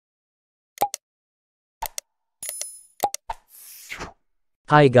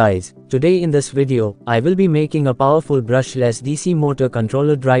Hi guys, today in this video, I will be making a powerful brushless DC motor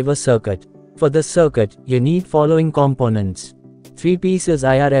controller driver circuit. For this circuit, you need following components. 3 pieces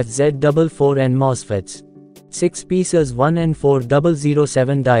irfz44n Mosfets. 6 pieces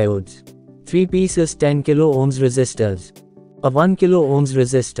 1N4007 diodes. 3 pieces 10 kilo ohms resistors. A 1 kilo ohms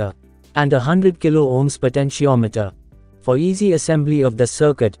resistor. And a 100 kilo ohms potentiometer. For easy assembly of the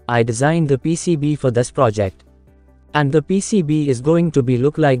circuit, I designed the PCB for this project. And the PCB is going to be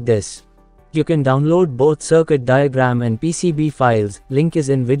look like this. You can download both circuit diagram and PCB files, link is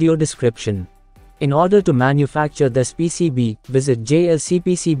in video description. In order to manufacture this PCB, visit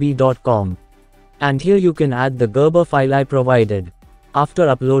blcpcb.com. And here you can add the Gerber file I provided. After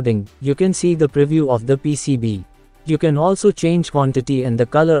uploading, you can see the preview of the PCB. You can also change quantity and the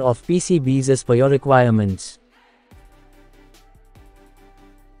color of PCBs as per your requirements.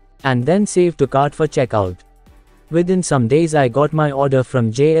 And then save to cart for checkout. Within some days I got my order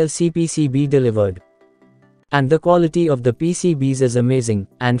from JLCPCB delivered. And the quality of the PCBs is amazing,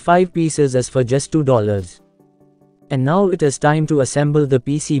 and 5 pieces is for just $2. And now it is time to assemble the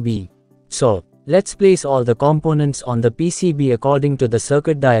PCB. So, let's place all the components on the PCB according to the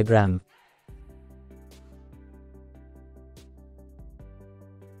circuit diagram.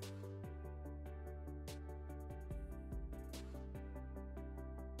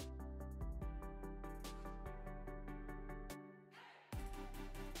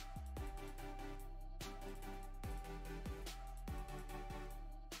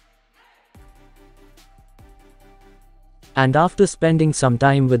 And after spending some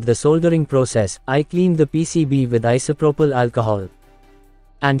time with the soldering process, I cleaned the PCB with isopropyl alcohol.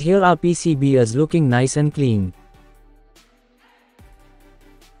 And here our PCB is looking nice and clean.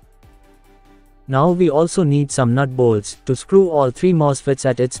 Now we also need some nut bolts to screw all 3 MOSFETs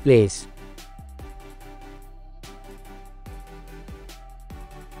at its place.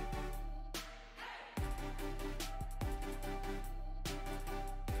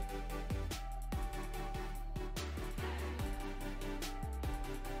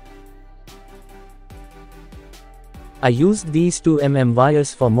 I used these 2 mm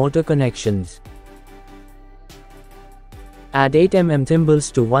wires for motor connections. Add 8 mm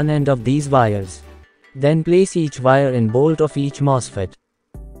thimbles to one end of these wires. Then place each wire in bolt of each MOSFET.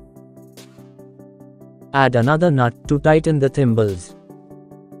 Add another nut to tighten the thimbles.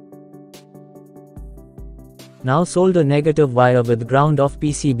 Now solder negative wire with ground of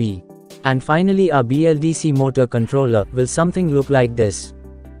PCB. And finally our BLDC motor controller will something look like this.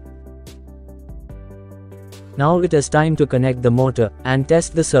 Now it is time to connect the motor and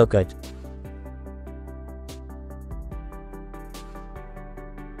test the circuit.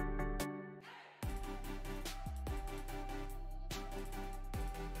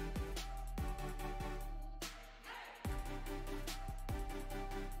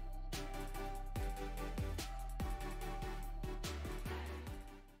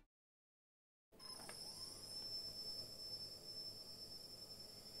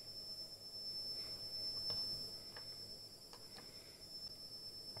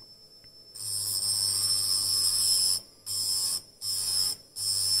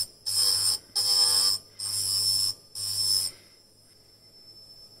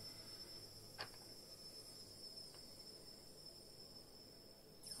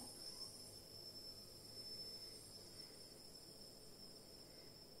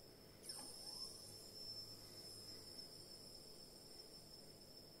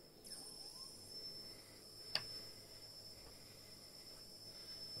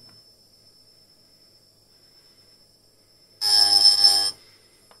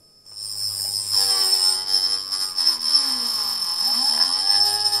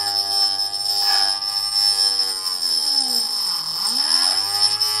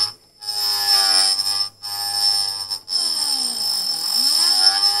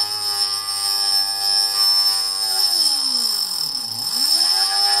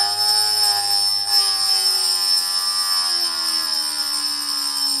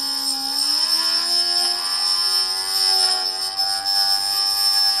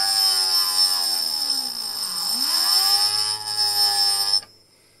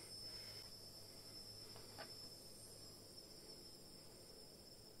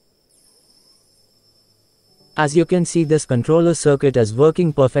 As you can see, this controller circuit is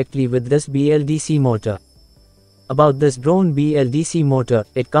working perfectly with this BLDC motor. About this drone BLDC motor,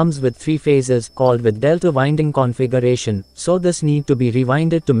 it comes with 3 phases called with delta winding configuration, so this need to be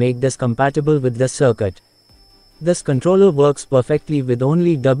rewinded to make this compatible with the circuit. This controller works perfectly with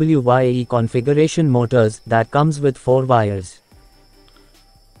only WYE configuration motors that comes with 4 wires.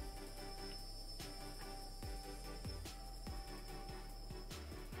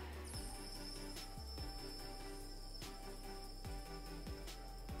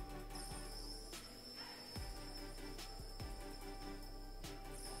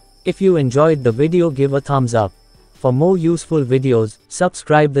 If you enjoyed the video, give a thumbs up. For more useful videos,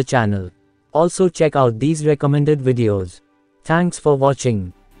 subscribe the channel. Also check out these recommended videos. Thanks for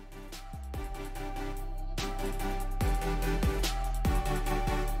watching.